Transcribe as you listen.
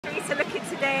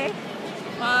today?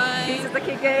 Fine. Teresa's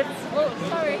looking good. Oh,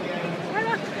 sorry.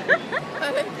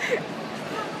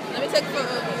 Let me take a photo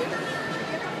of you.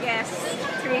 Yes,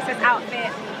 Teresa's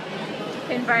outfit.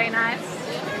 Been very nice.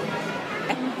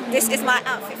 This is my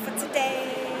outfit for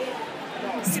today.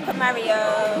 Super Mario.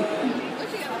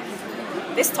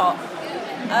 This top.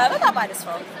 Where did I buy this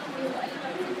from?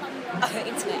 Oh, the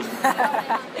internet.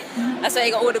 That's where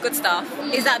you got all the good stuff.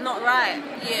 Is that not right?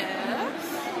 Yeah.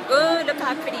 Oh, look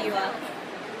how pretty you are.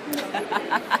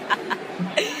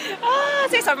 Oh,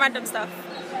 say some random stuff.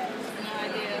 No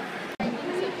idea.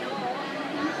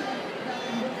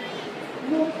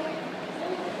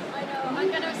 I know, I'm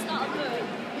going to start a book.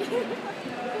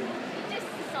 This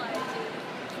society.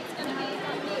 It's going to be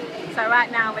like So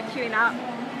right now we're queuing up,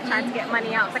 trying to get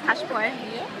money out of the cash boy.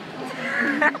 Yeah.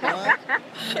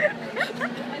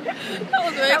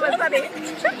 That was funny.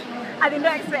 I did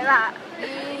not expect that.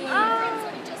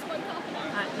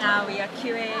 Right now we are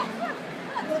queuing,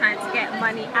 trying to get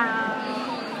money out.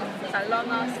 It's a long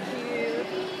ass queue.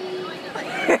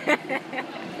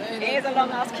 It is a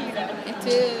long ass queue though. It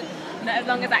is. Not as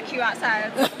long as that queue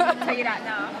outside. I'll tell you that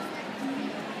now.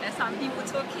 There's some people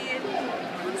talking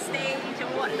on stage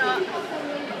and whatnot.